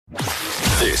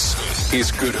This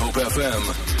is Good Hope FM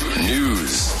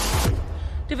News.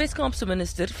 Die Wes-Kaapse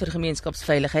minister vir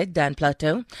Gemeenskapsveiligheid, Plato,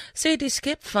 sê die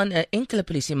skep van 'n enkele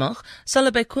Polisiemag sal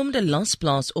 'n bykomende las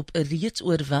plaas op 'n reeds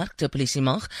oorwerkte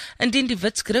Polisiemag indien die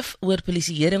Witskrif oor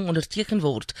Polisiëring onderteken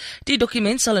word. Die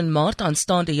dokument sal in Maart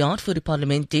aanstaande jaar voor die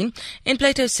parlement dien en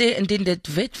Plato sê indien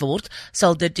dit wet word,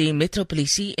 sal dit die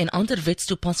metropolisie en ander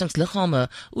wetstoepassingsliggame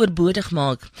oorbodig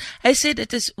maak. Hy sê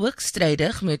dit is ook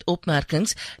strydig met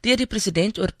opmerkings deur die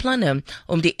president oor planne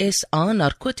om die SA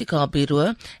Narkotika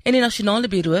Bureau en die Nasionale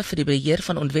Bureau vir die beheer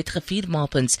van onwettige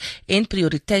vuurwapens en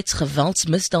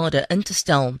prioriteitsgeweldsmisdade in te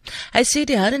stel. Hy sê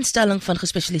die herinstelling van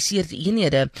gespesialiseerde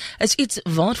eenhede is iets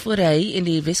waarvoor hy en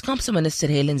die Wes-Kaapse minister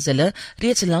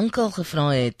reeds lankal gevra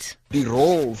het. Die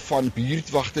rol van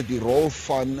buurtwagte, die rol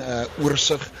van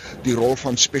oorsig, die rol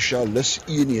van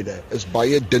spesialis-eenhede is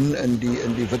baie dun in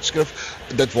die Witskrif.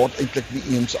 Dit word eintlik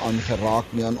nie eens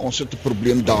aangeraak nie, en ons het 'n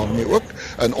probleem daarmee ook.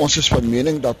 En ons is van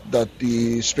mening dat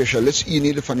die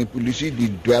spesialis-eenhede van die polisie,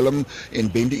 die dwelm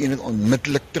en bende-eenheid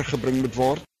onmiddellik teruggebring moet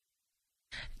word.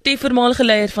 Die voormalige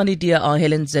leier van die DA,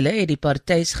 het die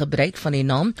partytjie gebruik van die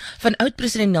naam van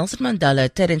oud-president Nelson Mandela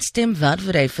tydens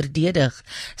stemwerwery verdedig.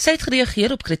 Sy het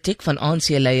gereageer op kritiek van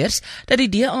ANC-leiers dat die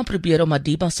DA probeer om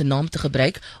Madiba se naam te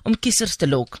gebruik om kiesers te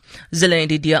lok. Zille en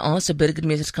die DA se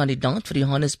burgemeesterskandidaat vir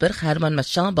Johannesburg, Herman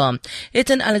Mashaba, het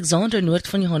in Alexander Noord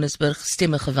van Johannesburg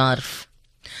stemme gewerf.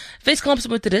 Wes-Kaapse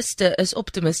motoriste is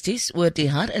optimisties oor die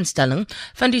herinstelling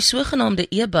van die sogenaamde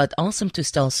e-bad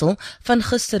asemtoestelsel van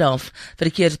gister af.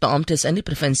 Verkeersbeamptes in die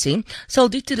provinsie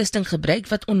sal die toerusting gebruik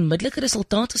wat onmiddellike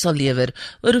resultate sal lewer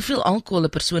oor hoeveel alkohol 'n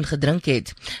persoon gedrink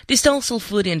het. Die stelsel,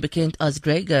 voorheen bekend as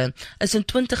Grega, is in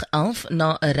 2011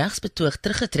 na 'n regsbetoog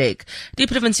teruggetrek. Die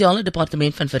provinsiale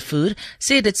departement van vervoer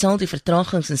sê dit sal die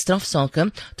vertragings in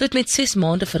strafsake tot met 6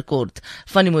 maande verkort.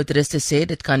 Van die motoriste sê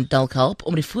dit kan dalk help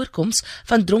om die voorkoms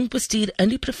van dronkbestuur in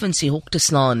die provinsie hok te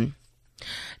slaan.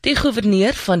 Die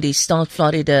gouverneur van die staat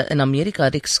Florida in Amerika,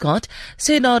 Rick Scott,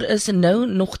 sê daar is nou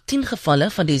nog 10 gevalle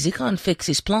van die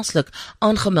Zika-infeksies plaaslik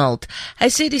aangemeld. Hy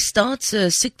sê die staat se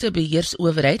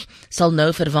siektebeheersowerheid sal nou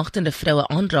verwagtende vroue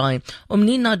aandraai om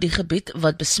nie na die gebied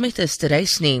wat besmet is te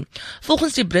reis nie.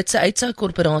 Volgens die Britse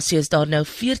uitsaaikorporasie is daar nou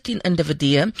 14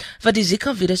 individue wat die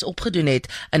Zika-virus opgedoen het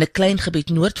in 'n klein gebied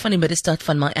noord van die middestad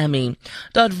van Miami.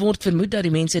 Daar word vermoed dat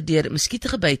die mense deur muskiete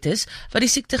gebyt is wat die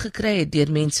siekte gekry het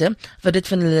deur mense wat dit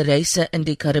van hulle reise in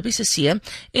die Karibiese See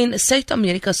en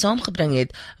Suid-Amerika saamgebring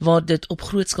het, waar dit op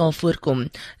groot skaal voorkom.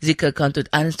 Zika kan tot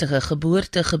ernstige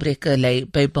geboortegebreke lei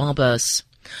by babas.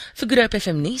 Vir Good Hope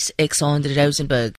FM nuus, ek Rosenburg.